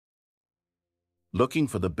Looking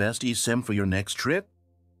for the best eSIM for your next trip?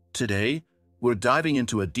 Today, we're diving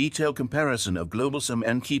into a detailed comparison of Globalesim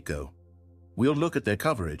and Keepgo. We'll look at their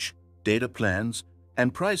coverage, data plans,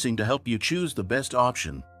 and pricing to help you choose the best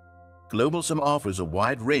option. Globalesim offers a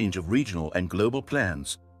wide range of regional and global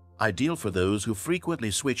plans, ideal for those who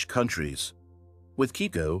frequently switch countries. With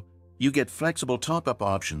Keepgo, you get flexible top-up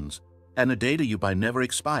options, and the data you buy never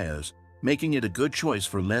expires, making it a good choice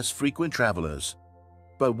for less frequent travelers.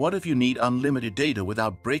 But what if you need unlimited data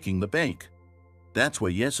without breaking the bank? That's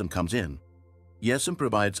where eSIM comes in. eSIM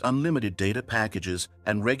provides unlimited data packages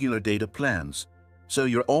and regular data plans, so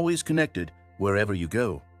you're always connected wherever you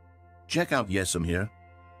go. Check out eSIM here.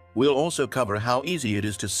 We'll also cover how easy it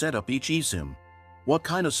is to set up each eSIM, what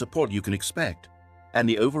kind of support you can expect, and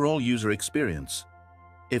the overall user experience.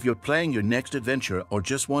 If you're planning your next adventure or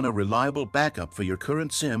just want a reliable backup for your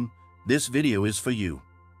current SIM, this video is for you.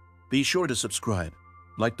 Be sure to subscribe,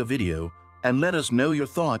 like the video, and let us know your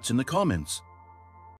thoughts in the comments.